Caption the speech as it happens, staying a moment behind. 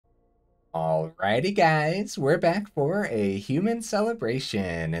Alrighty guys, we're back for a human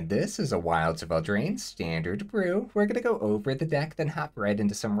celebration, and this is a Wilds of Eldraine standard brew. We're going to go over the deck, then hop right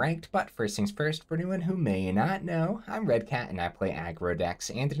into some ranked, but first things first, for anyone who may not know, I'm Red Cat and I play aggro decks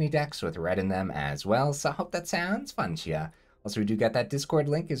and any decks with red in them as well, so I hope that sounds fun to ya. Also, we do got that Discord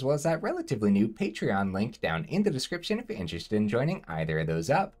link as well as that relatively new Patreon link down in the description if you're interested in joining either of those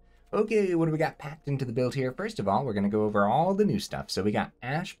up. Okay, what do we got packed into the build here? First of all, we're going to go over all the new stuff. So we got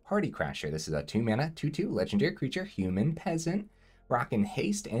Ash Party Crasher. This is a 2-mana, 2/2 legendary creature, human peasant, rockin'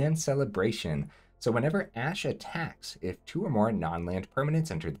 haste and celebration. So whenever Ash attacks, if 2 or more non-land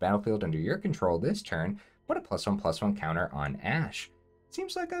permanents enter the battlefield under your control this turn, put a +1/+1 counter on Ash.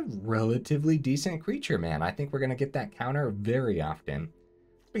 Seems like a relatively decent creature, man. I think we're going to get that counter very often.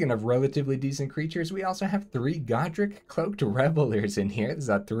 Speaking of relatively decent creatures, we also have 3 Goddric Cloaked Revelers in here. This is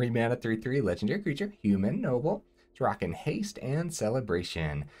a 3-mana, 3/3 legendary creature, human noble. It's rocking haste and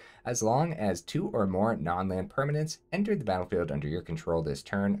celebration. As long as 2 or more non-land permanents enter the battlefield under your control this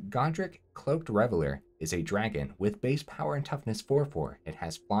turn, Goddric Cloaked Reveler is a dragon with base power and toughness 4/4. It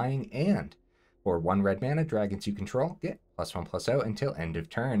has flying, and for 1 red mana, dragons you control get +1/+0 until end of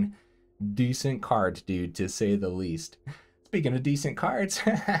turn. Decent card, dude, to say the least. Speaking of decent cards,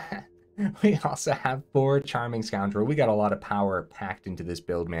 we also have 4 Charming Scoundrel. We got a lot of power packed into this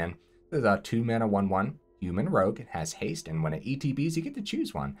build, man. This is a 2-mana 1/1 human rogue. It has haste, and when it ETBs, you get to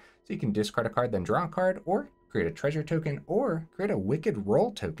choose one. So you can discard a card, then draw a card, or create a treasure token, or create a Wicked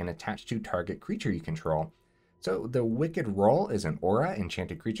Roll token attached to target creature you control. So the Wicked Roll is an aura.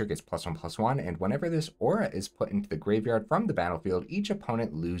 Enchanted creature gets +1/+1, and whenever this aura is put into the graveyard from the battlefield, each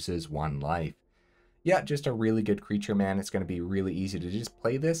opponent loses 1 life. Yeah, just a really good creature, man. It's going to be really easy to just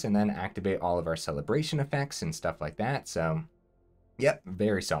play this and then activate all of our celebration effects and stuff like that. So, yep,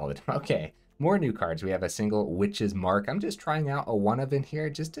 very solid. Okay, more new cards. We have a single Witch's Mark. I'm just trying out a 1 of in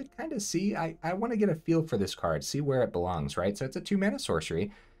here just to kind of see. I want to get a feel for this card, see where it belongs, right? So it's a 2-mana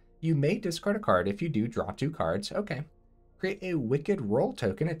sorcery. You may discard a card. If you do, draw 2 cards. Okay. Create a Wicked Roll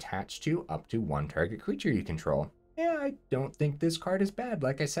token attached to up to 1 target creature you control. Yeah, I don't think this card is bad.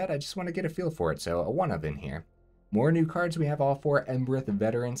 Like I said, I just want to get a feel for it, so a 1 of in here. More new cards. We have all 4 Embereth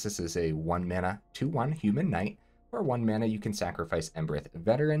Veterans. This is a 1-mana, 2/1 human knight. For 1 mana, you can sacrifice Embereth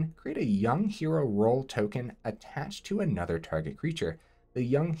Veteran, create a Young Hero Roll token attached to another target creature. The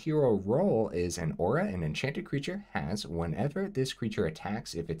Young Hero Roll is an aura an enchanted creature has whenever this creature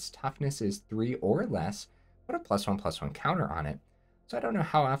attacks. If its toughness is 3 or less, put a +1/+1 counter on it. So I don't know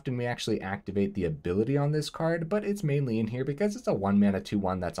how often we actually activate the ability on this card, but it's mainly in here because it's a 1-mana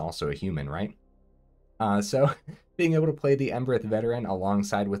 2/1 that's also a human, right? So being able to play the Embereth Veteran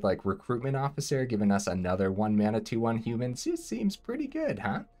alongside with like Recruitment Officer, giving us another 1-mana 2/1 human, seems pretty good,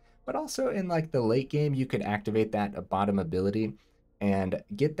 huh? But also in like the late game, you could activate that bottom ability and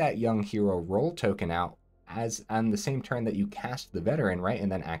get that Young Hero Roll token out as on the same turn that you cast the Veteran, right? And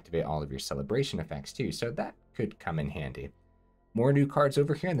then activate all of your celebration effects too. So that could come in handy. More new cards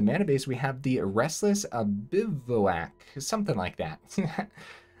over here in the mana base. We have the Restless Bivouac, something like that.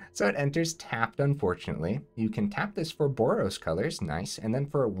 So it enters tapped, unfortunately. You can tap this for Boros colors, nice. And then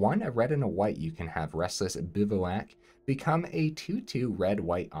for 1, a red and a white, you can have Restless Bivouac become a 2/2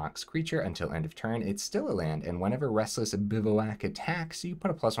 red-white ox creature until end of turn. It's still a land, and whenever Restless Bivouac attacks, you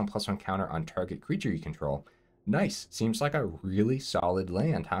put a +1/+1 counter on target creature you control. Nice. Seems like a really solid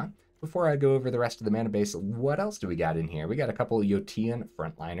land, huh? Before I go over the rest of the mana base, what else do we got in here? We got a couple Yotian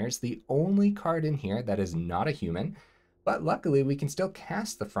Frontliners, the only card in here that is not a human, but luckily we can still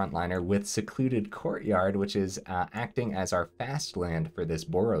cast the Frontliner with Secluded Courtyard, which is acting as our fast land for this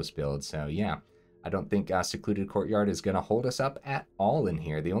Boros build. So yeah, I don't think Secluded Courtyard is going to hold us up at all in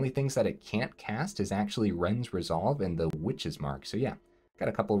here. The only things that it can't cast is actually Wrenn's Resolve and the Witch's Mark. So yeah, got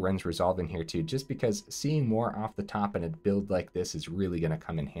a couple Wrenn's Resolve in here too, just because seeing more off the top in a build like this is really going to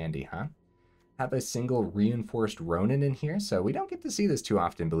come in handy, huh? Have a single Reinforced Ronin in here, so we don't get to see this too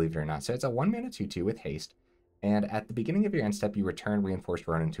often, believe it or not. So it's a 1-mana 2/2 with haste, and at the beginning of your end step, you return Reinforced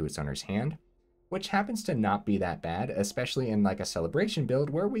Ronin to its owner's hand, which happens to not be that bad, especially in like a celebration build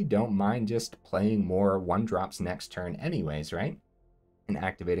where we don't mind just playing more 1-drops next turn anyways, right? And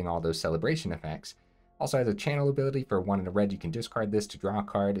activating all those celebration effects. Also has a channel ability for 1 and a red. You can discard this to draw a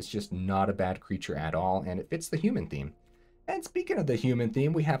card. It's just not a bad creature at all, and it fits the human theme. And speaking of the human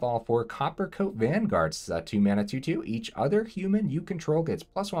theme, we have all 4 Coppercoat Vanguards, 2-mana 2/2. Each other human you control gets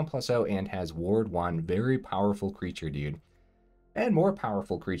 +1/+0 and has Ward 1. Very powerful creature, dude. And more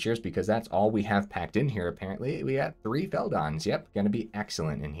powerful creatures, because that's all we have packed in here, apparently. We got 3 Feldons. Yep, gonna be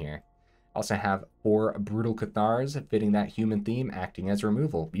excellent in here. Also have 4 Brutal Cathars, fitting that human theme, acting as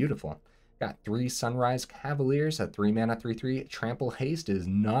removal. Beautiful. Got 3 Sunrise Cavaliers, a 3-mana 3/3. Trample Haste is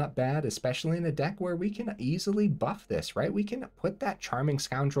not bad, especially in a deck where we can easily buff this, right? We can put that Charming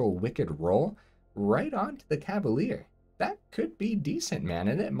Scoundrel Wicked Roll right onto the Cavalier. That could be decent, man,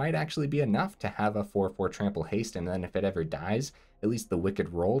 and it might actually be enough to have a 4/4 Trample Haste, and then if it ever dies, at least the Wicked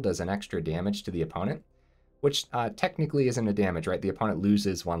Roll does an extra damage to the opponent, which technically isn't a damage, right? The opponent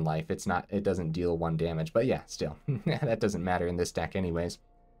loses 1 life. It doesn't deal 1 damage, but yeah, still, that doesn't matter in this deck anyways.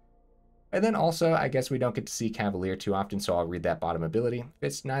 And then also, I guess we don't get to see Cavalier too often, so I'll read that bottom ability. If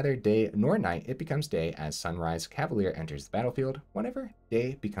it's neither day nor night, it becomes day as Sunrise Cavalier enters the battlefield. Whenever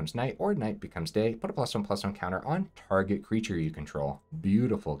day becomes night or night becomes day, put a +1/+1 counter on target creature you control.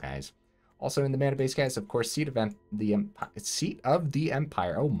 Beautiful, guys. Also in the mana base, guys, of course, Seat of the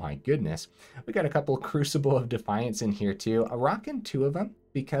Empire. Oh my goodness. We got a couple Crucible of Defiance in here too. Rocking 2 of them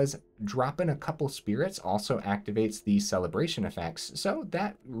because dropping a couple spirits also activates the celebration effects. So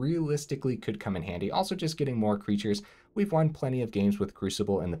that realistically could come in handy. Also just getting more creatures. We've won plenty of games with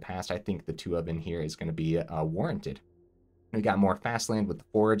Crucible in the past. I think the 2 of in here is going to be warranted. We got more fast land with the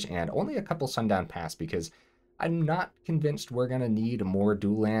Forge and only a couple Sundown Pass because I'm not convinced we're going to need more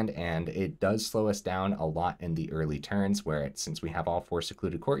dual land, and it does slow us down a lot in the early turns, where since we have all 4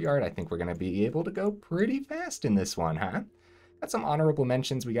 Secluded Courtyard, I think we're going to be able to go pretty fast in this one, huh? Got some honorable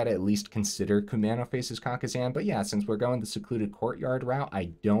mentions. We got to at least consider Kumano faces Sokenzan, but yeah, since we're going the Secluded Courtyard route, I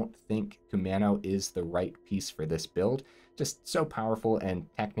don't think Kumano is the right piece for this build. Just so powerful, and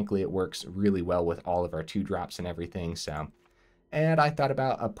technically it works really well with all of our 2-drops and everything, so... And I thought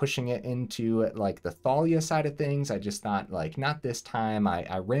about pushing it into like the Thalia side of things. I just thought like, not this time.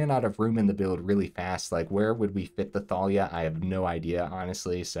 I ran out of room in the build really fast. Like where would we fit the Thalia? I have no idea,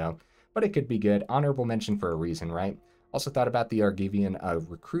 honestly. So, but it could be good. Honorable mention for a reason, right? Also thought about the Argivian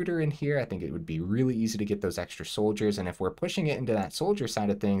Recruiter in here. I think it would be really easy to get those extra soldiers. And if we're pushing it into that soldier side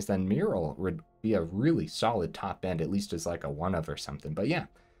of things, then Mural would be a really solid top end, at least as like a 1-of or something. But yeah.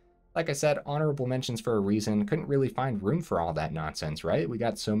 Like I said, honorable mentions for a reason. Couldn't really find room for all that nonsense, right? We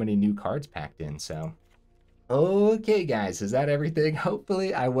got so many new cards packed in, so. Okay, guys, is that everything?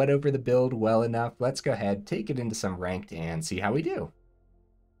 Hopefully I went over the build well enough. Let's go ahead, take it into some ranked, and see how we do.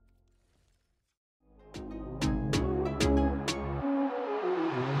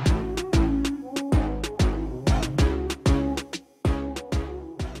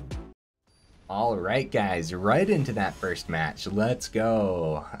 All right, guys, right into that first match. Let's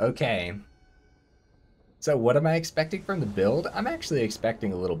go. Okay. So what am I expecting from the build? I'm actually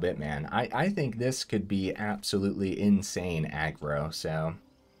expecting a little bit, man. I think this could be absolutely insane aggro, so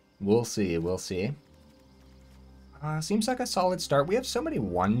we'll see, we'll see. Seems like a solid start. We have so many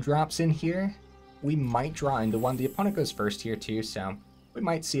 1-drops in here. We might draw into one. The opponent goes first here too, so we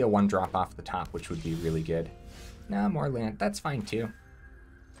might see a 1-drop off the top, which would be really good. Nah, more land. That's fine too.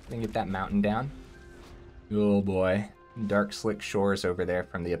 Gonna get that mountain down. Oh boy. Dark Slick Shores over there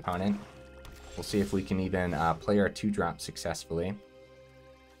from the opponent. We'll see if we can even play our 2-drop successfully.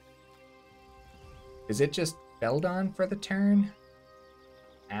 Is it just Feldon for the turn?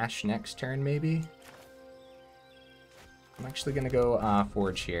 Ash next turn, maybe? I'm actually gonna go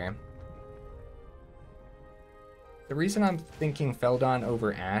Forge here. The reason I'm thinking Feldon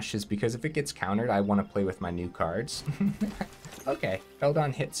over Ash is because if it gets countered, I want to play with my new cards. Okay,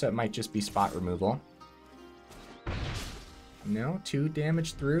 Feldon hit, so it might just be spot removal. No, 2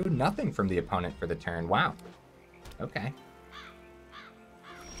 damage through. Nothing from the opponent for the turn. Wow. Okay.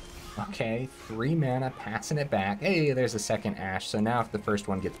 Okay, 3 mana, passing it back. Hey, there's a second Ash, so now if the first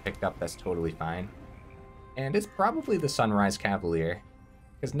one gets picked up, that's totally fine. And it's probably the Sunrise Cavalier,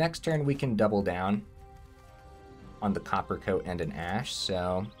 because next turn we can double down on the Coppercoat and an Ash,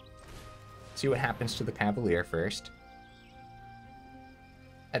 so see what happens to the Cavalier first.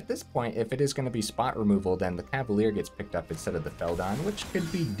 At this point, if it is going to be spot removal, then the Cavalier gets picked up instead of the Feldon, which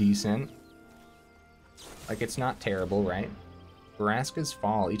could be decent. Like, it's not terrible, right? Vraska's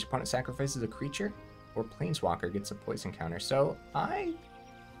Fall. Each opponent sacrifices a creature, or Planeswalker gets a poison counter. So, I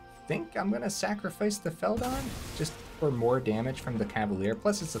think I'm going to sacrifice the Feldon, just for more damage from the Cavalier.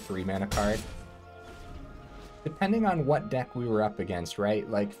 Plus, it's a 3-mana card. Depending on what deck we were up against, right?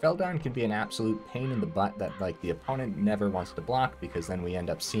 Like, Feldon can be an absolute pain in the butt that, like, the opponent never wants to block, because then we end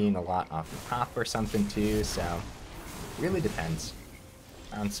up seeing a lot off the top or something too, so really depends.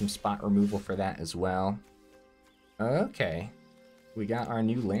 Found some spot removal for that as well. Okay. We got our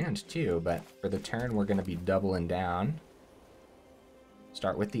new land too, but for the turn we're going to be doubling down.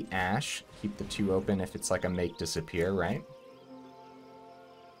 Start with the Ash. Keep the 2 open if it's like a make disappear, right?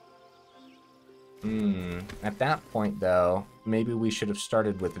 At that point, though, maybe we should have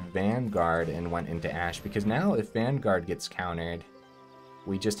started with Vanguard and went into Ash, because now if Vanguard gets countered,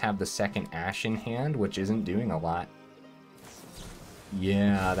 we just have the second Ash in hand, which isn't doing a lot.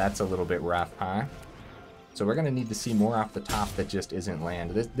 Yeah, that's a little bit rough, huh? So we're going to need to see more off the top that just isn't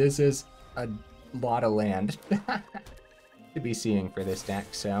land. This is a lot of land to be seeing for this deck,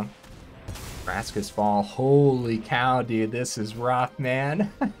 so... Vraska's Fall, holy cow, dude, this is rough,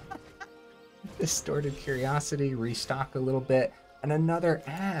 man. Distorted Curiosity, restock a little bit, and another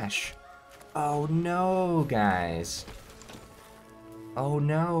Ash. Oh no, guys. Oh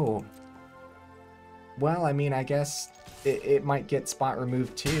no. Well, I mean, I guess it might get spot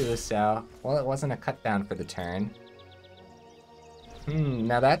removed too, so... Well, it wasn't a cut down for the turn.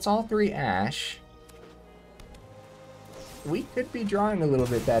 Now that's all 3 Ash. We could be drawing a little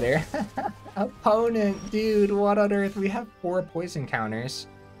bit better. Opponent, dude, what on earth? We have 4 poison counters.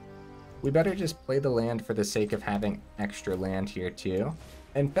 We better just play the land for the sake of having extra land here too.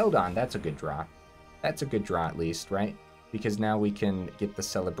 And Feldon, that's a good draw. That's a good draw at least, right? Because now we can get the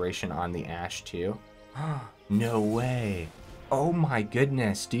celebration on the Ash too. No way. Oh my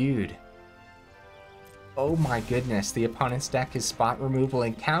goodness, dude. Oh my goodness, the opponent's deck is spot removal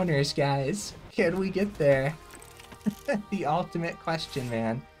and counters, guys. Can we get there? The ultimate question,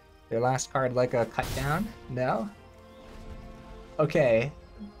 man. Their last card like a cut down? No? Okay,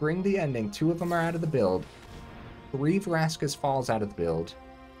 bring the ending. 2 of them are out of the build. 3 Vraska's Falls out of the build.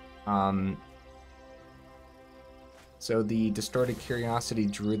 So the Distorted Curiosity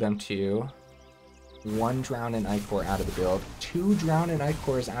drew them to 1 Drown and Ichor out of the build. 2 Drown and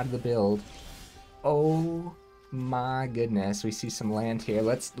Ichors out of the build. Oh my goodness, we see some land here.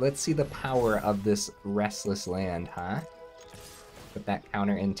 Let's see the power of this Restless land, huh? Put that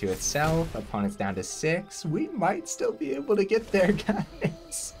counter into itself. Opponent's down to 6. We might still be able to get there,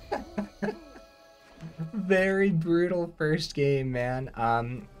 guys. Very brutal first game, man.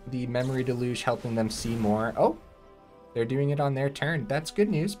 The Memory Deluge helping them see more. Oh, they're doing it on their turn. That's good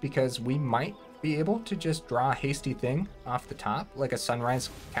news because we might be able to just draw a hasty thing off the top, like a Sunrise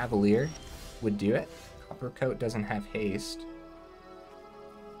Cavalier would do it. Coppercoat doesn't have haste.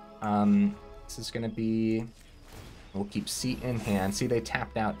 This is gonna be... We'll keep Seat in hand. See, they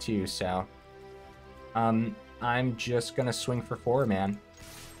tapped out too, so... I'm just gonna swing for 4, man.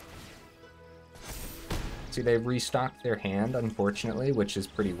 See, they restocked their hand, unfortunately, which is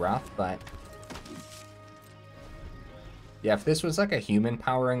pretty rough, but... Yeah, if this was like a human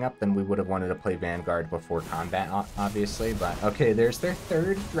powering up, then we would have wanted to play Vanguard before combat, obviously, but... Okay, there's their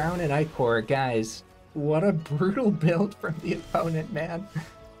 3rd Drown and Ichor, guys. What a brutal build from the opponent, man.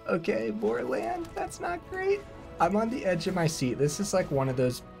 Okay, more land. That's not great. I'm on the edge of my seat. This is like one of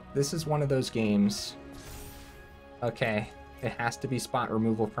those... This is one of those games. Okay, it has to be spot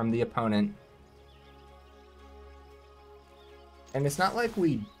removal from the opponent. And it's not like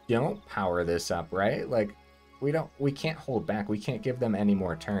we don't power this up, right? Like, we can't hold back. We can't give them any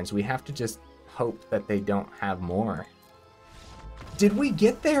more turns. We have to just hope that they don't have more. Did we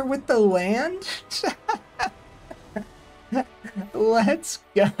get there with the land? Let's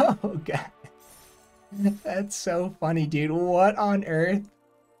go, guys. That's so funny, dude. What on earth?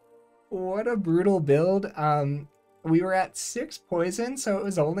 What a brutal build. We were at 6 poison, so it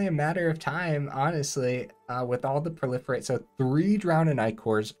was only a matter of time, honestly, with all the proliferate. So 3 Drown and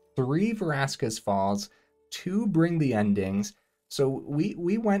Ichors, 3 Vraska's Falls, 2 Bring the Endings. So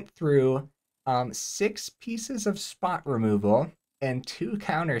we went through 6 pieces of spot removal and 2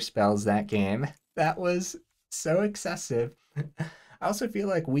 counter spells that game. That was so excessive. I also feel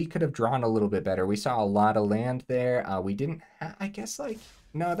like we could have drawn a little bit better. We saw a lot of land there. We didn't, I guess, like,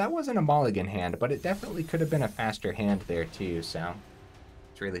 no, that wasn't a mulligan hand, but it definitely could have been a faster hand there too, so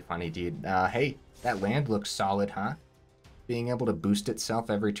it's really funny, dude. Hey, that land looks solid, huh? Being able to boost itself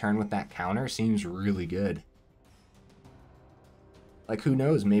every turn with that counter seems really good. Like, who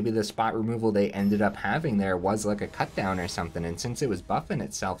knows, maybe the spot removal they ended up having there was like a cut down or something, and since it was buffing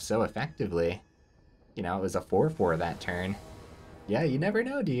itself so effectively, you know, it was a 4/4 that turn. Yeah, you never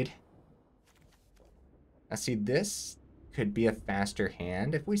know, dude. I see this could be a faster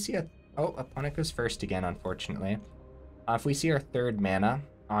hand. If we see a... Oh, opponent goes first again, unfortunately. If we see our 3rd mana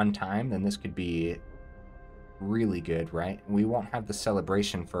on time, then this could be really good, right? We won't have the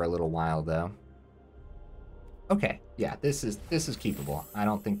celebration for a little while, though. Okay, yeah, this is keepable. I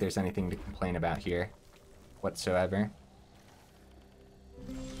don't think there's anything to complain about here whatsoever.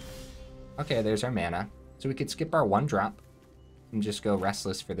 Okay, there's our mana. So we could skip our 1-drop and just go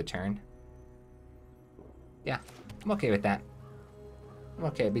Restless for the turn. Yeah, I'm okay with that. I'm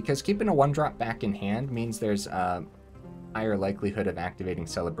okay, because keeping a 1-drop back in hand means there's a higher likelihood of activating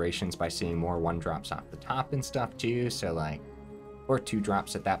celebrations by seeing more 1-drops off the top and stuff too, so like, or 2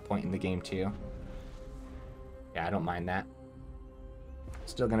 drops at that point in the game too. Yeah, I don't mind that.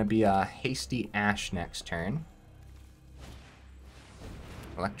 Still going to be a hasty Ash next turn.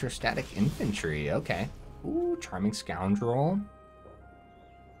 Electrostatic Infantry, okay. Ooh, Charming Scoundrel.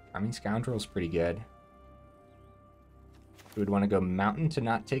 Charming Scoundrel's pretty good. We would want to go Mountain to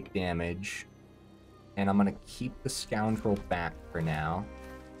not take damage. And I'm going to keep the Scoundrel back for now.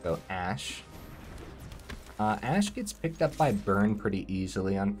 Go Ash. Ash gets picked up by Burn pretty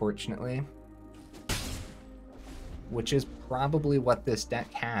easily, unfortunately. Which is probably what this deck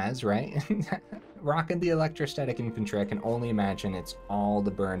has, right? Rocking the Electrostatic Infantry, I can only imagine it's all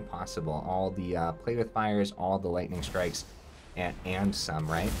the burn possible. All the Play with Fires, all the Lightning Strikes, and some,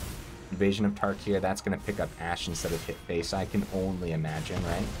 right? Invasion of Tarkir, that's going to pick up Ash instead of hit face, I can only imagine,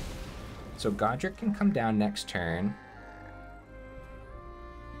 right? So Goddric can come down next turn.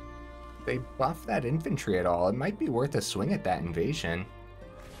 If they buff that infantry at all, it might be worth a swing at that invasion.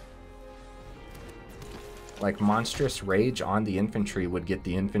 Like, Monstrous Rage on the infantry would get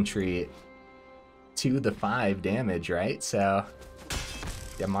the infantry to the 5 damage, right? So,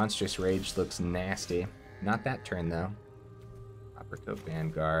 yeah, Monstrous Rage looks nasty. Not that turn, though. Coppercoat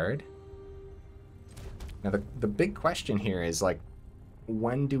Vanguard. Now, the big question here is, like,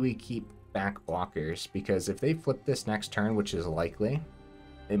 when do we keep back blockers? Because if they flip this next turn, which is likely,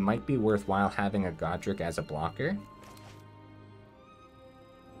 it might be worthwhile having a Goddric as a blocker.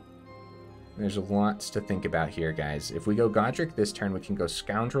 There's lots to think about here, guys. If we go Goddric this turn, we can go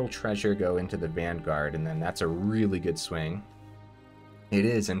Scoundrel, Treasure, go into the Vanguard, and then that's a really good swing. It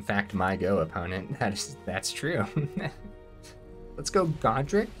is, in fact, my go, opponent. That's true. Let's go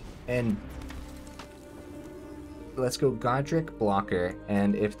Goddric, and let's go Goddric, blocker,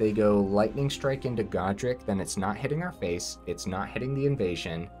 and if they go Lightning Strike into Goddric, then it's not hitting our face, it's not hitting the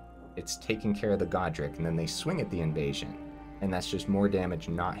invasion, it's taking care of the Goddric, and then they swing at the invasion. And that's just more damage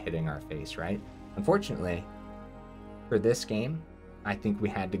not hitting our face, right? Unfortunately, for this game, I think we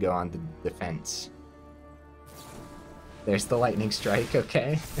had to go on the defense. There's the Lightning Strike,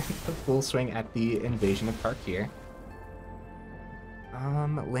 okay? The full swing at the Invasion of Tarkir.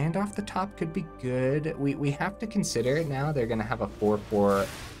 Land off the top could be good. We have to consider it now. They're gonna have a 4/4.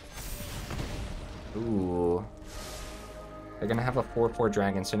 Ooh. They're gonna have a 4/4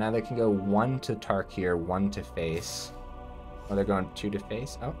 dragon, so now they can go 1 to Tarkir, 1 to face. Oh, they're going 2 to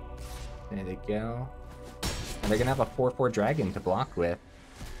face. Oh, there they go. And they're gonna have a 4/4 dragon to block with.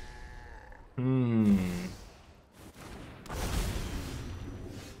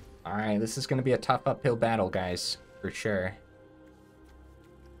 Alright, this is gonna be a tough uphill battle, guys, for sure.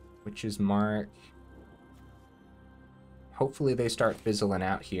 Witch's Mark. Hopefully they start fizzling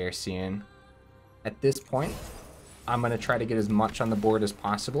out here soon. At this point, I'm going to try to get as much on the board as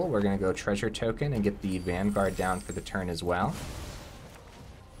possible. We're going to go Treasure Token and get the Vanguard down for the turn as well.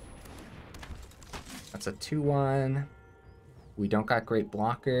 That's a 2/1. We don't got great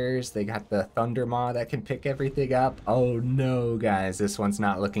blockers. They got the Thunder Maw that can pick everything up. Oh no, guys, this one's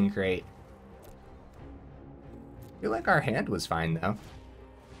not looking great. I feel like our hand was fine, though.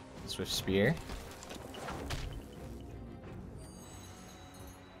 Swift Spear.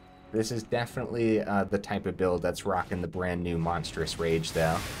 This is definitely the type of build that's rocking the brand new Monstrous Rage,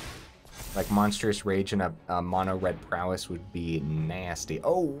 though. Like, Monstrous Rage and a mono red prowess would be nasty.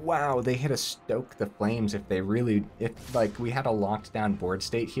 Oh, wow, they hit a Stoke the Flames if they really... If, like, we had a locked down board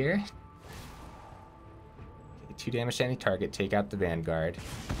state here. Okay, 2 damage to any target, take out the Vanguard.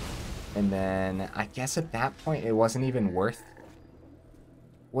 And then, I guess at that point, it wasn't even worth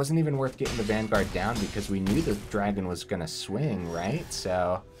getting the Vanguard down because we knew the dragon was gonna swing, right?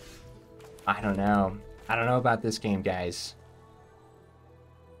 So, I don't know. I don't know about this game, guys.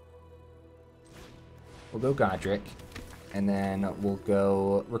 We'll go Goddric, and then we'll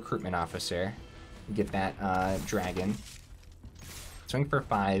go Recruitment Officer, get that dragon. Swing for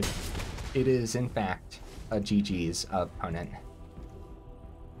 5. It is, in fact, a GG's opponent.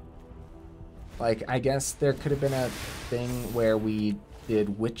 Like, I guess there could have been a thing where we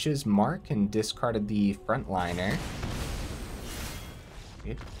did Witch's Mark and discarded the Frontliner.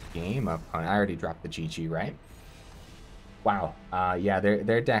 Good game, opponent. I already dropped the GG, right? Wow. Yeah,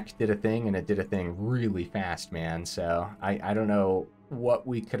 their deck did a thing, and it did a thing really fast, man. So I don't know what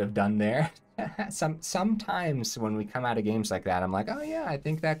we could have done there. Sometimes when we come out of games like that, I'm like, oh yeah, I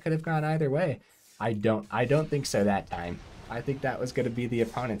think that could have gone either way. I don't think so that time. I think that was going to be the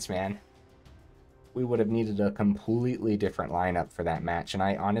opponent's, man. We would have needed a completely different lineup for that match, and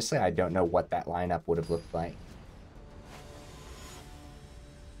honestly, I don't know what that lineup would have looked like.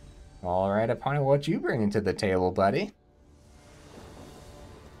 All right, opponent, what you bringing to the table, buddy?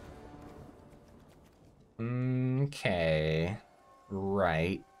 Okay.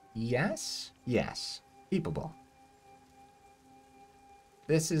 Right. Yes. Yes. Keepable.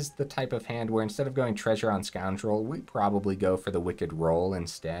 this is the type of hand where instead of going treasure on Scoundrel, we probably go for the Wicked Roll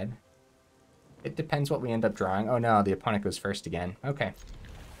instead. It depends what we end up drawing. Oh no, the opponent goes first again. Okay.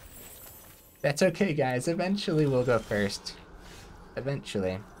 That's okay, guys. Eventually we'll go first.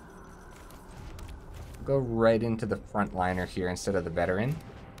 Eventually. We'll go right into the Frontliner here instead of the Veteran.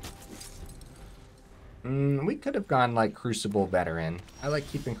 We could have gone like Crucible Veteran. I like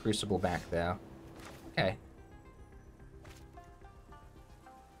keeping Crucible back though. Okay.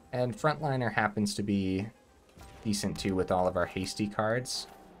 And Frontliner happens to be decent too with all of our hasty cards.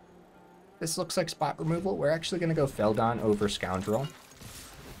 This looks like spot removal. We're actually going to go Feldon over Scoundrel.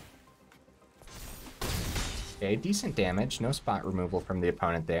 Okay, decent damage. No spot removal from the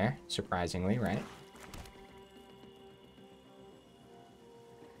opponent there, surprisingly, right?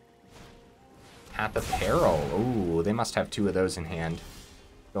 Path of Peril. Ooh, they must have 2 of those in hand.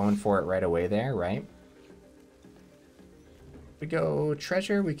 Going for it right away there, right? If we go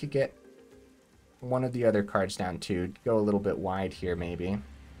Treasure, we could get one of the other cards down too. Go a little bit wide here, maybe.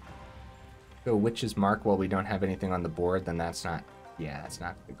 Go Witch's Mark while we don't have anything on the board, then that's not... Yeah, that's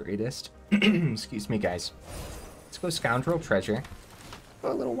not the greatest. Excuse me, guys. Let's go Scoundrel, Treasure.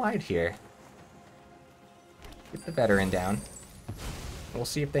 Go a little wide here. Get the Veteran down. We'll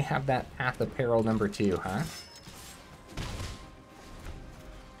see if they have that Path of Peril number 2, huh?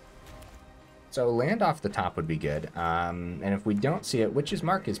 So land off the top would be good. And if we don't see it, Witch's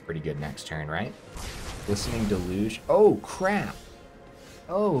Mark is pretty good next turn, right? Listening Deluge. Oh, crap.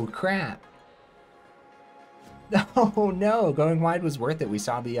 Oh, crap. Oh no, going wide was worth it. We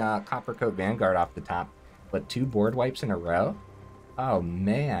saw the Coppercoat Vanguard off the top, but 2 board wipes in a row? Oh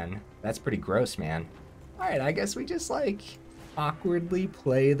man, that's pretty gross, man. Alright, I guess we just like awkwardly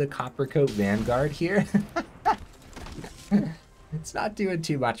play the Coppercoat Vanguard here. It's not doing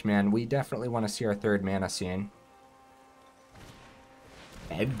too much, man. We definitely want to see our 3rd mana soon.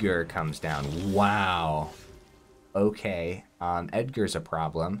 Edgar comes down. Wow. Okay, Edgar's a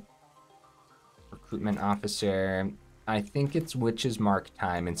problem. Recruitment Officer. I think it's Witch's Mark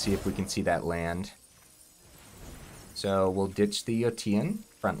time and see if we can see that land. So we'll ditch the Yotian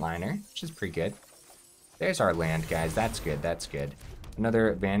Frontliner, which is pretty good. There's our land, guys. That's good. That's good.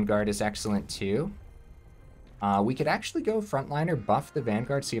 Another Vanguard is excellent too. We could actually go Frontliner, buff the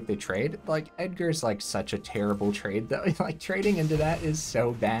Vanguard, see if they trade. Like, Edgar's like such a terrible trade though. Like, trading into that is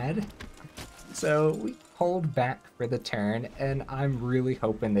so bad. So we hold back for the turn, and I'm really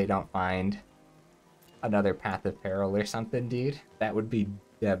hoping they don't find another Path of Peril or something, dude. That would be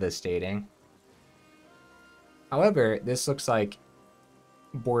devastating. However, this looks like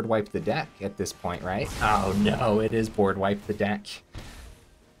board wipe the deck at this point, right? Oh no, it is board wipe the deck.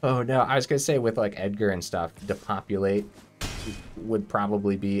 Oh no, I was gonna say with like Edgar and stuff, depopulate would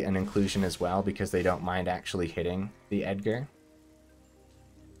probably be an inclusion as well because they don't mind actually hitting the Edgar.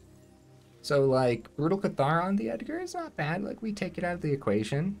 So like Brutal Cathar on the Edgar is not bad, like we take it out of the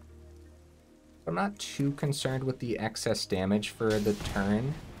equation. I'm not too concerned with the excess damage for the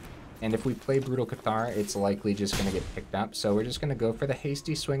turn. And if we play Brutal Cathar, it's likely just going to get picked up. So we're just going to go for the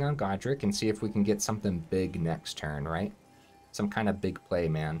hasty swing on Goddric and see if we can get something big next turn, right? Some kind of big play,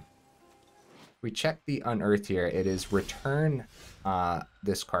 man. We check the Unearth here. It is return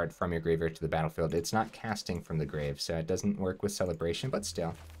this card from your graveyard to the battlefield. It's not casting from the grave, so it doesn't work with Celebration, but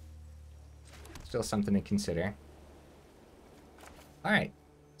still. Still something to consider. Alright.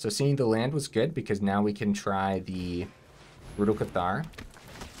 So seeing the land was good because now we can try the Brutal Cathar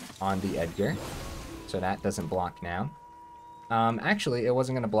on the Edgar. So that doesn't block now. Actually, it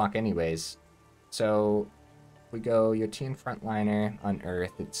wasn't going to block anyways. So we go Yotian Frontliner,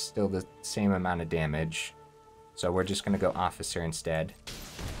 Unearth. It's still the same amount of damage. So we're just going to go Officer instead.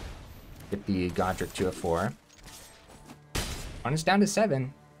 Get the Goddric to a 4. When it's down to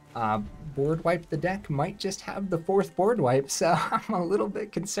 7. Board wipe the deck might just have the 4th board wipe, so I'm a little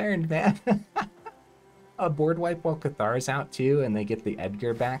bit concerned, man. A board wipe while Cathar's out too, and they get the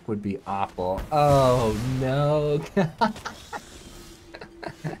Edgar back would be awful. Oh no.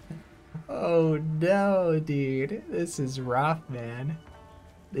 Oh no, dude. This is rough, man.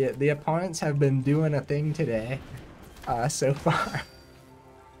 The opponents have been doing a thing today, so far.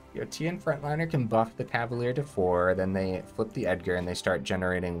 Yotian Frontliner can buff the Cavalier to 4, then they flip the Edgar and they start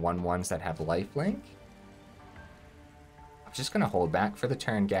generating 1/1s that have lifelink. I'm just gonna hold back for the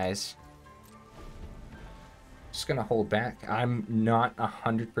turn, guys. Just gonna hold back. I'm not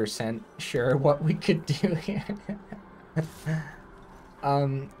 100% sure what we could do here.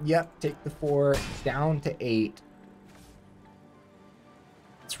 Yep, take the 4 down to 8.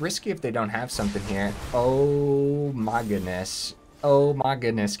 It's risky if they don't have something here. Oh my goodness. Oh my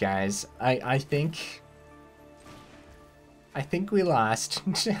goodness, guys. I think I think we lost.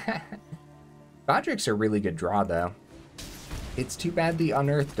 Goddric's a really good draw, though. It's too bad the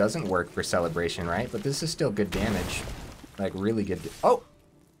Unearth doesn't work for Celebration, right? But this is still good damage. Like, really good. Oh!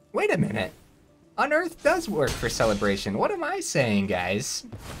 Wait a minute. Unearth does work for Celebration. What am I saying, guys?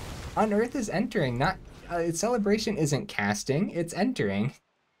 Unearth is entering, not... Celebration isn't casting, it's entering.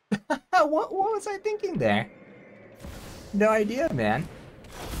 What was I thinking there? No idea, man.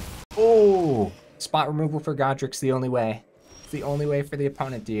 Oh! Spot removal for Goddric's the only way. It's the only way for the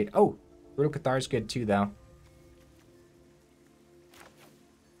opponent, dude. Oh! Brutal Cathar's good too, though.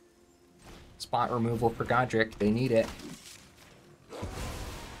 Spot removal for Goddric. They need it.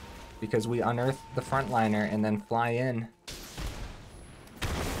 Because we unearth the frontliner and then fly in.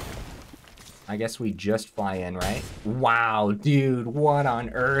 I guess we just fly in, right? Wow, dude, what on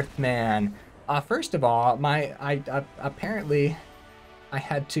earth, man? First of all, apparently I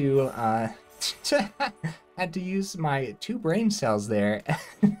had to had to use my 2 brain cells there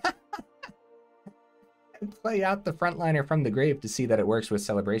and play out the frontliner from the grave to see that it works with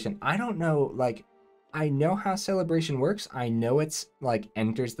Celebration. I don't know, like, I know how Celebration works. I know it's, like,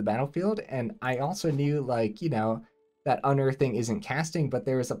 enters the battlefield, and I also knew, like, you know, that unearthing isn't casting, but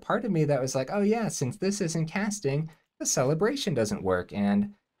there was a part of me that was like, oh yeah, since this isn't casting, the Celebration doesn't work.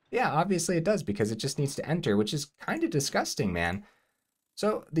 And yeah, obviously it does, because it just needs to enter, which is kind of disgusting, man.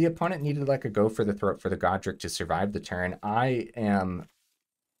 So the opponent needed like a go for the throat for the Goddric to survive the turn. I am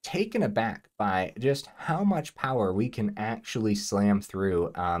taken aback by just how much power we can actually slam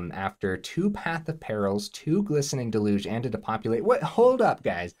through after 2 Path of Perils, 2 Glistening Deluge, and a Depopulate. What? Hold up,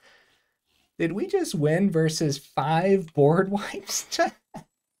 guys. Did we just win versus 5 board wipes?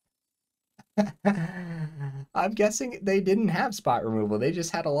 I'm guessing they didn't have spot removal. They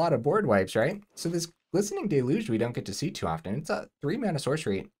just had a lot of board wipes, right? So this Glistening Deluge we don't get to see too often. It's a 3-mana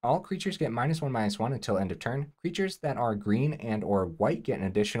sorcery. All creatures get -1/-1 until end of turn. Creatures that are green and or white get an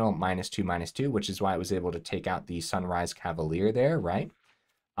additional -2/-2, which is why it was able to take out the Sunrise Cavalier there, right?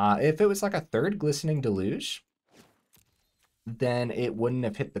 If it was like a 3rd Glistening Deluge, then it wouldn't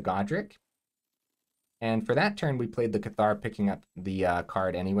have hit the Goddric. And for that turn, we played the Cathar, picking up the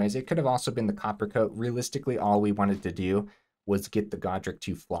card anyways. It could have also been the Coppercoat. Realistically, all we wanted to do was get the Goddric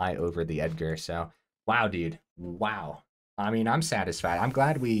to fly over the Edgar. So, wow, dude. Wow. I mean, I'm satisfied. I'm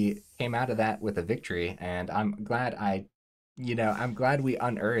glad we came out of that with a victory. And I'm glad I'm glad we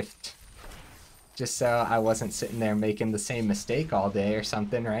unearthed. Just so I wasn't sitting there making the same mistake all day or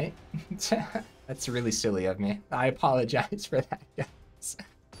something, right? That's really silly of me. I apologize for that, guys.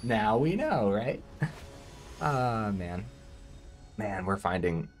 Now we know, right? Man. Man, we're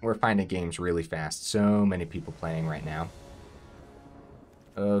finding games really fast. So many people playing right now.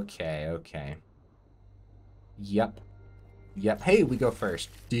 Okay. Yep. Hey, we go first.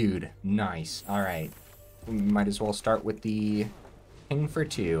 Dude, nice. All right. We might as well start with the King for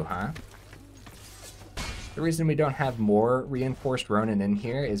 2, huh? The reason we don't have more Reinforced Ronin in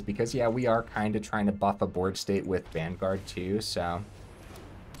here is because, yeah, we are kind of trying to buff a board state with Vanguard too, so...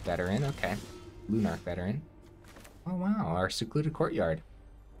 Veteran, okay. Lunarch Veteran. Oh wow, our Secluded Courtyard.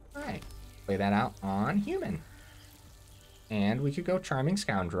 Alright, play that out on human. And we could go Charming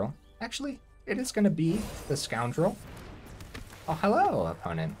Scoundrel. Actually, it is going to be the Scoundrel. Oh, hello,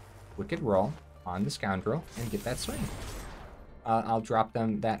 opponent. Wicked roll on the Scoundrel and get that swing. I'll drop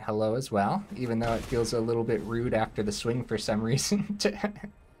them that hello as well, even though it feels a little bit rude after the swing for some reason.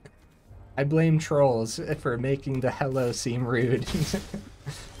 I blame trolls for making the hello seem rude.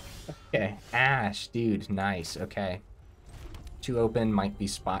 Okay, Ash, dude, nice, okay. 2 open, might be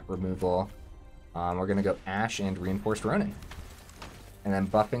spot removal. We're gonna go Ash and Reinforced Ronin. And then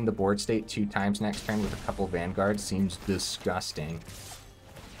buffing the board state 2 times next turn with a couple Vanguards seems disgusting.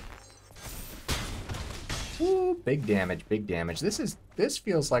 Ooh, big damage, big damage. This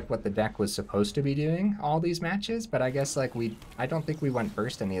feels like what the deck was supposed to be doing all these matches, but I guess like I don't think we went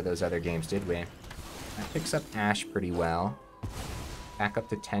first any of those other games, did we? That picks up Ash pretty well. Back up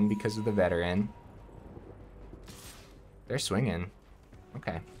to 10 because of the Veteran. They're swinging.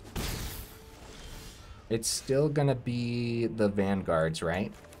 Okay. It's still gonna be the Vanguards,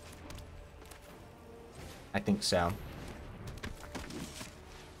 right? I think so.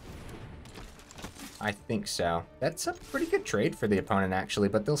 I think so. That's a pretty good trade for the opponent, actually,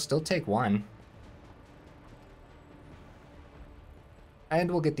 but they'll still take 1. And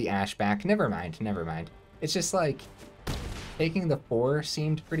we'll get the Ash back. Never mind. It's just like... Taking the 4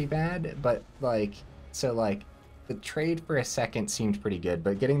 seemed pretty bad, but like, so like, the trade for a second seemed pretty good,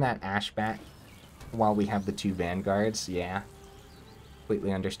 but getting that Ash back while we have the 2 Vanguards, yeah.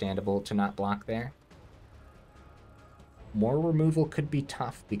 Completely understandable to not block there. More removal could be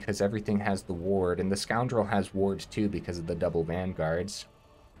tough because everything has the ward, and the Scoundrel has wards too because of the double Vanguards.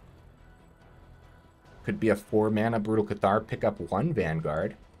 Could be a 4-mana Brutal Cathar, pick up 1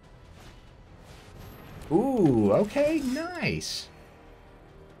 Vanguard. Ooh, okay, nice.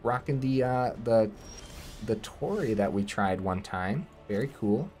 Rocking the Tory that we tried one time. Very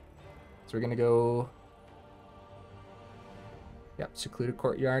cool. So we're gonna go. Yep, Secluded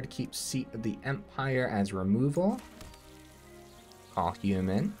Courtyard, keep Seat of the Empire as removal. Call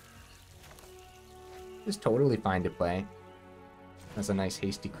human. Just totally fine to play. That's a nice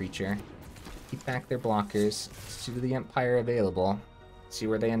hasty creature. Keep back their blockers. Seat of the Empire available. See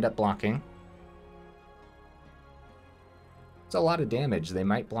where they end up blocking. It's a lot of damage. They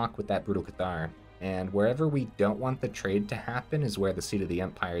might block with that Brutal Cathar. And wherever we don't want the trade to happen is where the Seat of the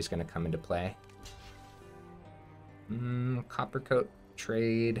Empire is going to come into play. Coppercoat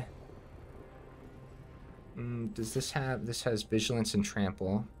trade. Does this have... This has Vigilance and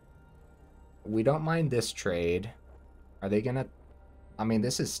Trample. We don't mind this trade. Are they going to... I mean,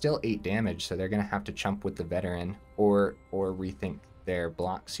 this is still 8 damage, so they're going to have to chump with the Veteran. Or rethink their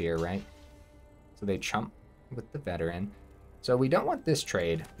blocks here, right? So they chump with the Veteran. So we don't want this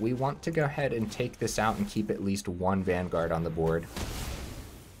trade. We want to go ahead and take this out and keep at least 1 Vanguard on the board.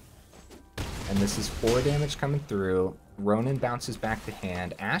 And this is 4 damage coming through. Ronin bounces back to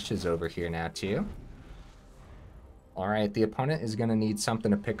hand. Ash is over here now, too. Alright, the opponent is going to need something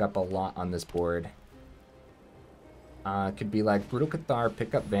to pick up a lot on this board. It could be like Brutal Cathar,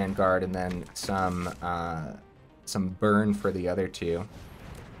 pick up Vanguard, and then some burn for the other 2.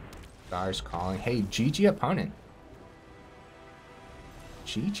 Gar's calling. Hey, GG opponent.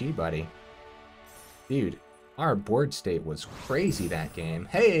 GG, buddy. Dude, our board state was crazy that game.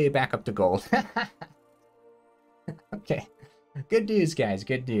 Hey, back up to gold. Okay. Good news, guys.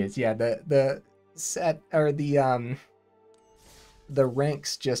 Good news. Yeah, the set, or the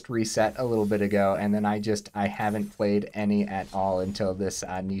ranks just reset a little bit ago, and then I haven't played any at all until this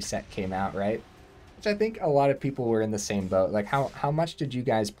new set came out, right? Which I think a lot of people were in the same boat. Like, how much did you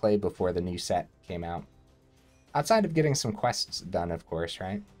guys play before the new set came out? Outside of getting some quests done, of course,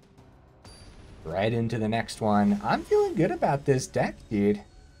 right? Right into the next one. I'm feeling good about this deck, dude.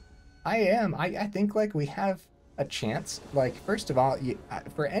 I am. I think, like, we have a chance. Like, first of all,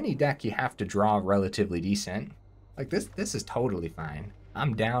 for any deck, you have to draw relatively decent. Like, this is totally fine.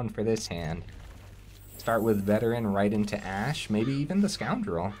 I'm down for this hand. Start with Veteran right into Ash. Maybe even the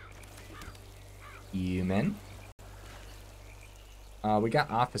Scoundrel. Human. We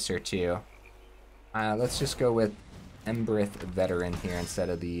got Officer, too. Let's just go with Embereth Veteran here instead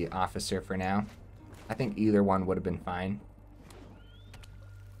of the Officer for now. I think either one would have been fine.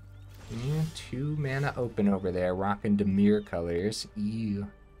 Yeah, 2 mana open over there, rocking Demir colors. Ew.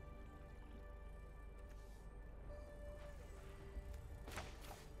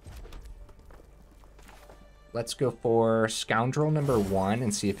 Let's go for Scoundrel number 1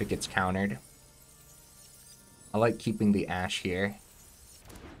 and see if it gets countered. I like keeping the Ash here.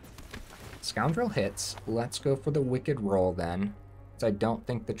 Scoundrel hits. Let's go for the Wicked Roll then. So I don't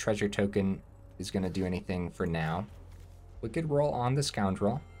think the treasure token is going to do anything for now. Wicked Roll on the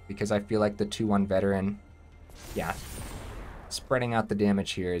Scoundrel, because I feel like the 2-1 Veteran, yeah, spreading out the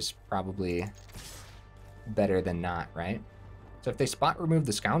damage here is probably better than not, right? So if they spot remove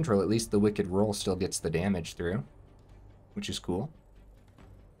the Scoundrel, at least the Wicked Roll still gets the damage through, which is cool.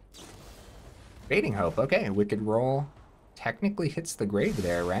 Fading Hope, okay, Wicked Roll technically hits the grave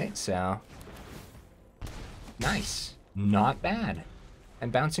there, right? So, nice. Not bad.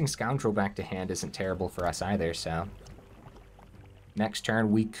 And bouncing Scoundrel back to hand isn't terrible for us either, so. Next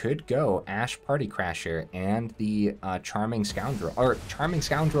turn, we could go Ash Party Crasher and the Charming Scoundrel, or Charming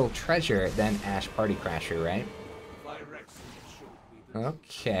Scoundrel Treasure, then Ash Party Crasher, right?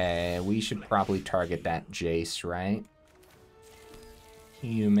 Okay, we should probably target that Jace, right?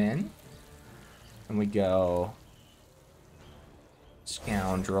 Human. And we go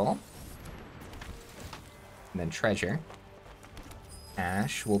Scoundrel. And then Treasure.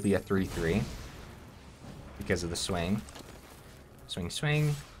 Ash will be a 3/3 because of the swing. Swing,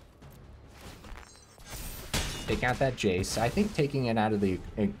 swing. Take out that Jace. I think taking it out of the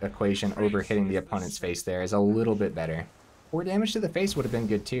equation over hitting the opponent's face there is a little bit better. 4 damage to the face would have been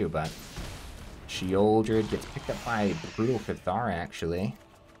good too, but Sheoldred gets picked up by Brutal Cathar, actually.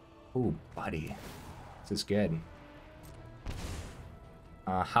 Ooh, buddy. This is good.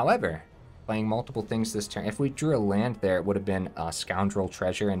 However, playing multiple things this turn. If we drew a land there, it would have been a Scoundrel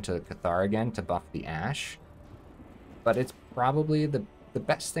Treasure into Cathar again to buff the Ash. But it's probably the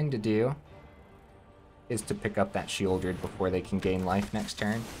best thing to do is to pick up that Sheoldred before they can gain life next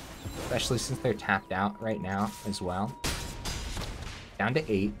turn. Especially since they're tapped out right now as well. Down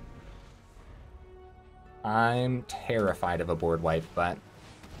to 8. I'm terrified of a board wipe, but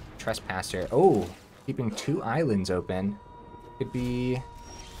Trespasser. Oh, keeping 2 islands open. Could be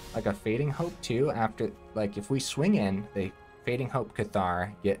like a Fading Hope too. After, like, if we swing in, they Fading Hope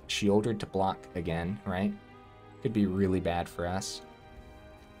Cathar, get shielded to block again, right? Could be really bad for us.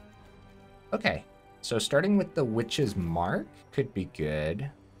 Okay, so starting with the Witch's Mark could be good,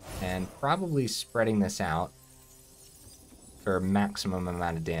 and probably spreading this out for maximum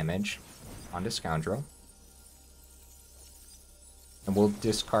amount of damage onto Scoundrel. And we'll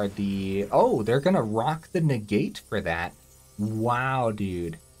discard the... Oh, they're gonna rock the negate for that. Wow,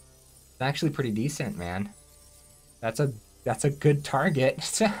 dude. It's actually pretty decent, man. That's a good target.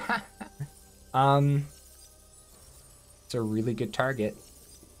 It's a really good target.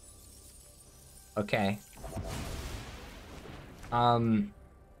 Okay.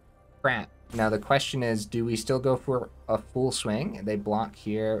 Crap. Now the question is, do we still go for a full swing? They block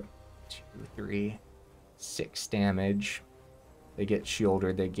here. 2, 3, 6 damage. They get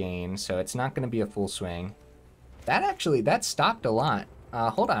shielded, they gain, so it's not going to be a full swing. That stopped a lot.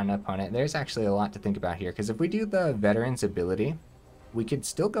 Hold on, opponent. There's actually a lot to think about here, because if we do the Veteran's ability, we could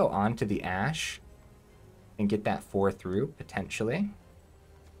still go on to the Ash and get that 4 through, potentially.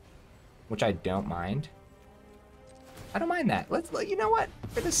 Which I don't mind. I don't mind that. You know what?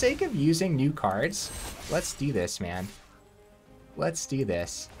 For the sake of using new cards, let's do this, man. Let's do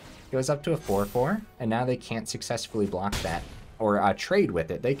this. Goes up to a 4/4, and now they can't successfully block that. Or trade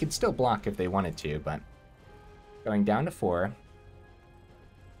with it. They could still block if they wanted to, but going down to 4.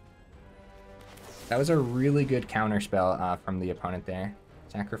 That was a really good counter spell from the opponent there.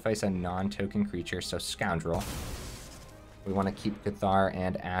 Sacrifice a non-token creature, so Scoundrel. We want to keep Cathar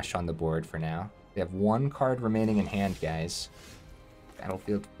and Ash on the board for now. They have 1 card remaining in hand, guys.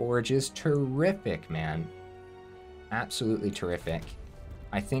 Battlefield Forge is terrific, man. Absolutely terrific.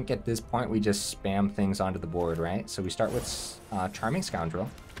 I think at this point we just spam things onto the board, right? So we start with Charming Scoundrel,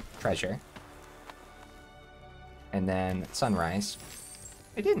 Treasure, and then Sunrise.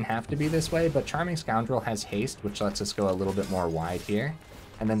 It didn't have to be this way, but Charming Scoundrel has haste, which lets us go a little bit more wide here.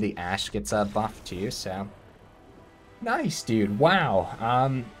 And then the Ash gets a buff too, so... Nice, dude. Wow.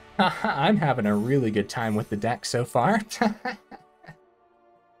 I'm having a really good time with the deck so far.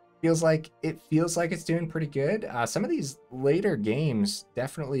 Feels like it's doing pretty good. Some of these later games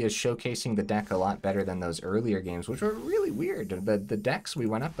definitely is showcasing the deck a lot better than those earlier games, which were really weird. The decks we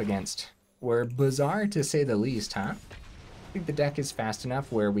went up against were bizarre to say the least, huh? I think the deck is fast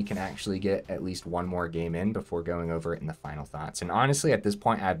enough where we can actually get at least 1 more game in before going over it in the final thoughts. And honestly, at this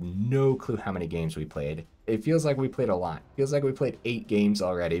point, I have no clue how many games we played. It feels like we played a lot. It feels like we played 8 games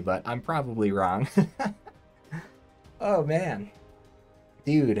already, but I'm probably wrong. Oh, man.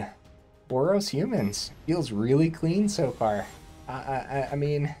 Dude, Boros Humans feels really clean so far. I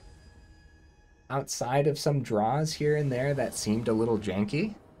mean, outside of some draws here and there that seemed a little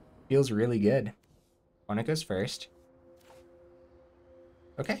janky, feels really good. Opponent goes first.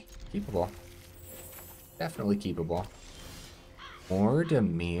 Okay, keepable. Definitely keepable. More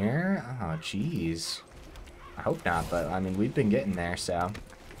Demir? Oh, jeez. I hope not, but I mean, we've been getting there, so.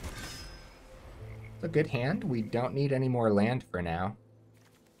 It's a good hand. We don't need any more land for now.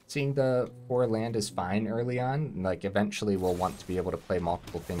 Seeing the 4 land is fine early on. Like, eventually we'll want to be able to play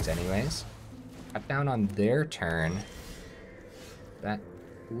multiple things anyways. Cut down on their turn. That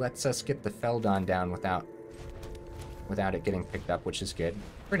lets us get the Feldon down without it getting picked up, which is good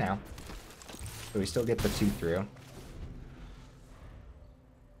for now. So we still get the 2 through.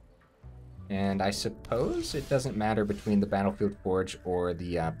 And I suppose it doesn't matter between the Battlefield Forge or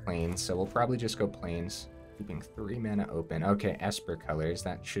the Plains, so we'll probably just go Plains. Keeping 3 mana open. Okay, Esper colors.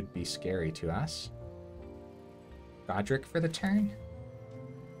 That should be scary to us. Goddric for the turn?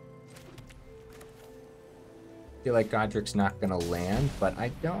 I feel like Goddric's not going to land, but I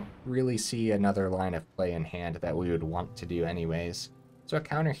don't really see another line of play in hand that we would want to do anyways. So a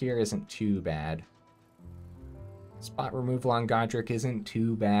counter here isn't too bad. Spot removal on Goddric isn't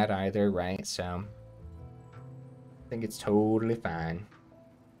too bad either, right? So I think it's totally fine.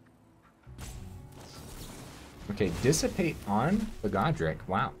 Okay, Dissipate on the Goddric.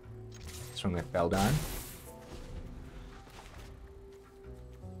 Wow. Swing with Feldon.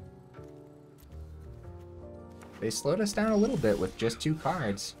 They slowed us down a little bit with just 2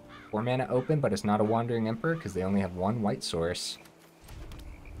 cards. 4 mana open, but it's not a Wandering Emperor because they only have 1 white source.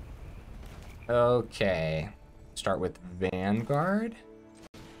 Okay. Start with Vanguard.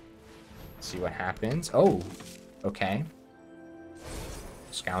 See what happens. Oh, okay.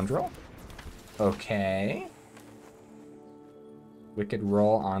 Scoundrel. Okay. Wicked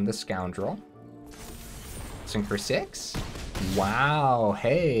roll on the Scoundrel. Swing for 6. Wow,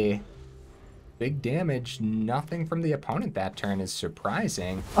 hey. Big damage, nothing from the opponent that turn is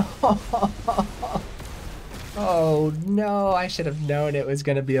surprising. Oh no, I should have known it was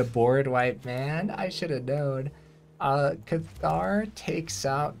gonna be a board wipe, man. I should have known. Cathar takes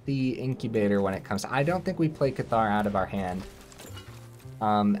out the Incubator when it comes. I don't think we play Cathar out of our hand.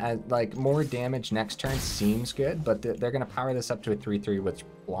 Like more damage next turn seems good, but they're gonna power this up to a 3/3, which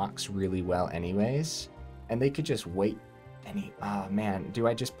blocks really well anyways. And they could just wait any. Oh man, do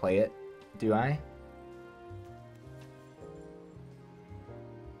I just play it? Do I?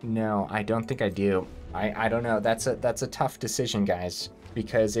 No, I don't think I do. I don't know. That's a tough decision, guys,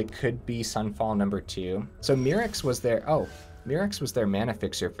 because it could be Sunfall number 2. So Mirrex was their Mirrex was their mana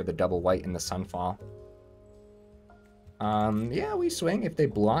fixer for the double white in the Sunfall. Yeah, we swing. If they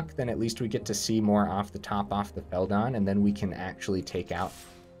block, then at least we get to see more off the top, off the Feldon, and then we can actually take out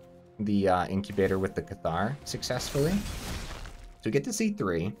the Incubator with the Cathar successfully. So we get to see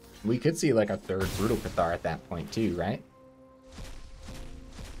 3. We could see like a 3rd Brutal Cathar at that point too, right?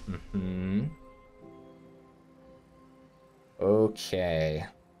 Okay.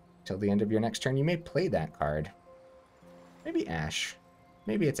 Till the end of your next turn, you may play that card. Maybe Ash.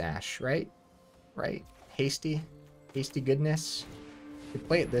 Maybe it's Ash, right? Right? Hasty goodness. We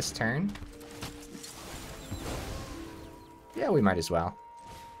play it this turn. Yeah, we might as well.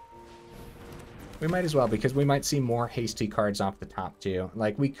 We might as well, because we might see more hasty cards off the top too.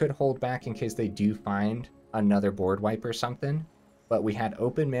 Like, we could hold back in case they do find another board wipe or something. But we had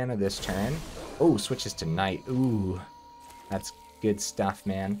open mana this turn. Oh, switches to Knight. Ooh, that's good stuff,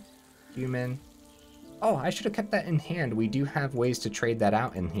 man. Human. Oh, I should have kept that in hand. We do have ways to trade that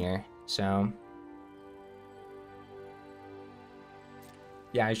out in here, so.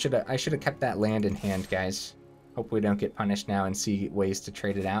 Yeah, I should have kept that land in hand, guys. Hope we don't get punished now and see ways to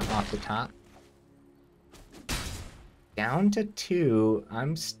trade it out off the top. Down to 2.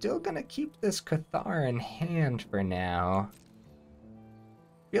 I'm still gonna keep this Cathar in hand for now.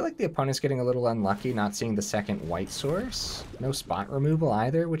 I feel like the opponent's getting a little unlucky not seeing the second white source. No spot removal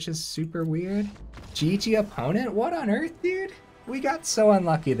either, which is super weird. GG opponent? What on earth, dude? We got so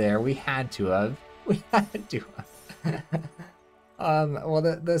unlucky there. We had to have. We had to have. Well,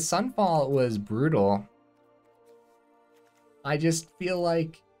 the Sunfall was brutal. I just feel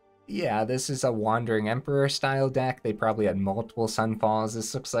like, yeah, this is a Wandering Emperor style deck. They probably had multiple Sunfalls.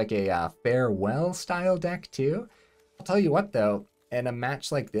 This looks like a Farewell style deck too. I'll tell you what though, in a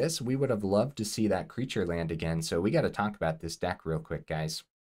match like this, we would have loved to see that creature land again. So we got to talk about this deck real quick, guys.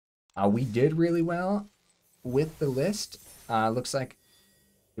 We did really well with the list. Looks like,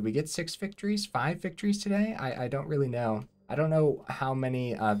 did we get 6 victories, 5 victories today? I don't really know. I don't know how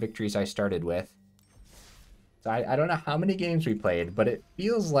many victories I started with. So I don't know how many games we played, but it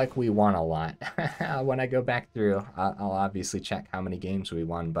feels like we won a lot. When I go back through, I'll obviously check how many games we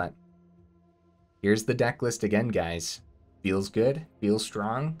won, but here's the deck list again, guys. Feels good, feels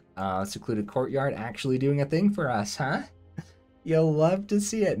strong. Secluded Courtyard actually doing a thing for us, huh? You'll love to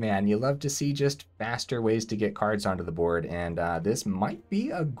see it, man. You'll love to see just faster ways to get cards onto the board, and this might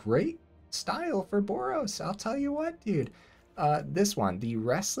be a great style for Boros. I'll tell you what, dude. This one, the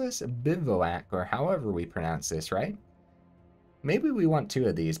Restless Bivouac, or however we pronounce this, right? Maybe we want 2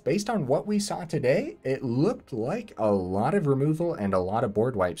 of these. Based on what we saw today, it looked like a lot of removal and a lot of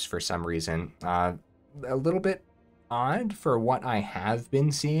board wipes for some reason. A little bit odd for what I have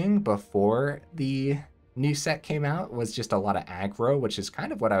been seeing before the new set came out, was just a lot of aggro, which is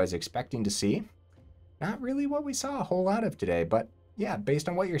kind of what I was expecting to see. Not really what we saw a whole lot of today, but yeah, based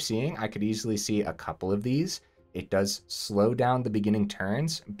on what you're seeing, I could easily see a couple of these. It does slow down the beginning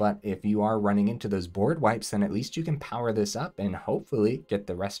turns, but if you are running into those board wipes, then at least you can power this up and hopefully get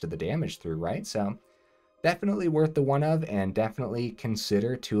the rest of the damage through, right? So definitely worth the 1 of, and definitely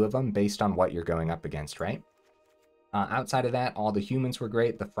consider 2 of them based on what you're going up against, right? Outside of that, all the humans were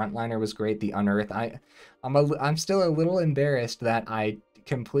great. The Frontliner was great. The Unearth, I'm still a little embarrassed that I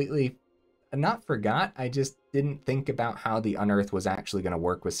completely not forgot. I just didn't think about how the Unearth was actually going to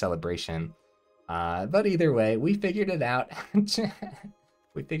work with Celebration. But either way, we figured it out.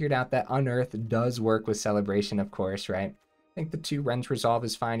 We figured out that Unearth does work with Celebration, of course, right? I think the 2 Wrenn's Resolve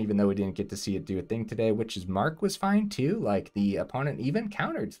is fine, even though we didn't get to see it do a thing today. Witch's Mark was fine too. Like, the opponent even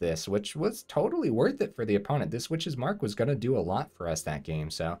countered this, which was totally worth it for the opponent. This Witch's Mark was going to do a lot for us that game.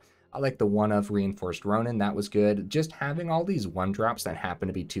 So I like the 1 of Reinforced Ronin. That was good. Just having all these 1-drops that happen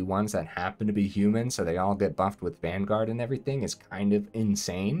to be 2/1s that happen to be human, so they all get buffed with Vanguard and everything, is kind of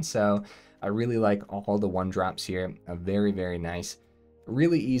insane. So I really like all the 1-drops here. Very, very nice.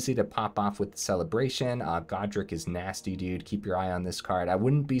 Really easy to pop off with the Celebration. Goddric is nasty, dude. Keep your eye on this card. I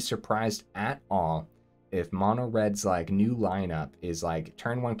wouldn't be surprised at all if Mono Red's like new lineup is like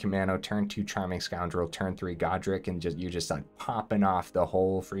turn 1 Commando, turn 2 Charming Scoundrel, turn 3 Goddric, and you're just like popping off the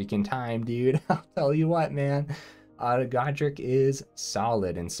whole freaking time, dude. I'll tell you what, man. Goddric is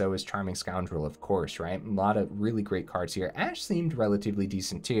solid, and so is Charming Scoundrel, of course, right? A lot of really great cards here. Ash seemed relatively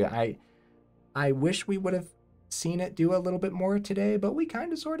decent too. I wish we would have seen it do a little bit more today, but we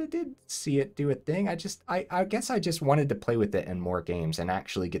kind of sort of did see it do a thing. I guess I just wanted to play with it in more games and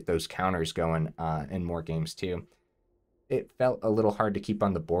actually get those counters going in more games too. It felt a little hard to keep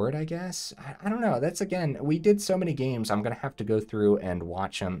on the board, I guess. I don't know. That's, again, we did so many games. I'm going to have to go through and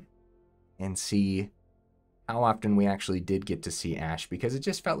watch them and see how often we actually did get to see Ash, because it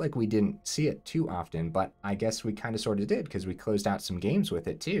just felt like we didn't see it too often, but I guess we kind of sort of did because we closed out some games with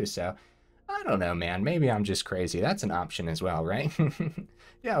it too. So I don't know, man. Maybe I'm just crazy. That's an option as well, right?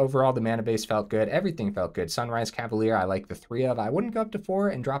 Yeah, overall, the mana base felt good. Everything felt good. Sunrise Cavalier, I like the 3 of. I wouldn't go up to 4,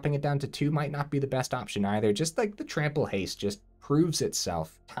 and dropping it down to 2 might not be the best option either. Just like the Trample Haste just proves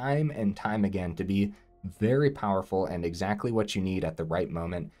itself time and time again to be very powerful and exactly what you need at the right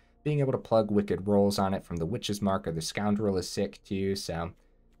moment. Being able to plug Wicked Rolls on it from the Witch's Mark or the Scoundrel is sick too, so...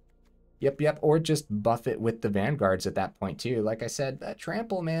 Yep, or just buff it with the Vanguards at that point too. Like I said, that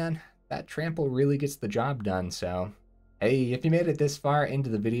Trample, man, that Trample really gets the job done, so... Hey, if you made it this far into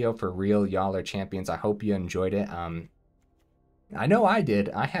the video, for real, y'all are champions. I hope you enjoyed it. I know I did.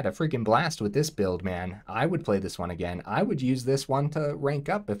 I had a freaking blast with this build, man. I would play this one again. I would use this one to rank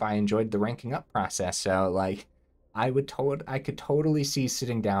up if I enjoyed the ranking up process, so, like... I could totally see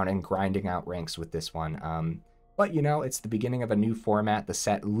sitting down and grinding out ranks with this one. But, you know, it's the beginning of a new format. The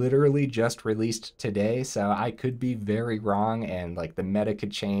set literally just released today, so I could be very wrong, and, like, the meta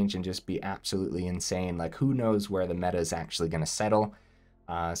could change and just be absolutely insane. Like, who knows where the meta is actually going to settle.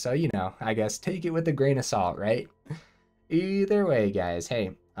 So, you know, I guess take it with a grain of salt, right? Either way, guys,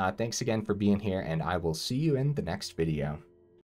 hey, thanks again for being here, and I will see you in the next video.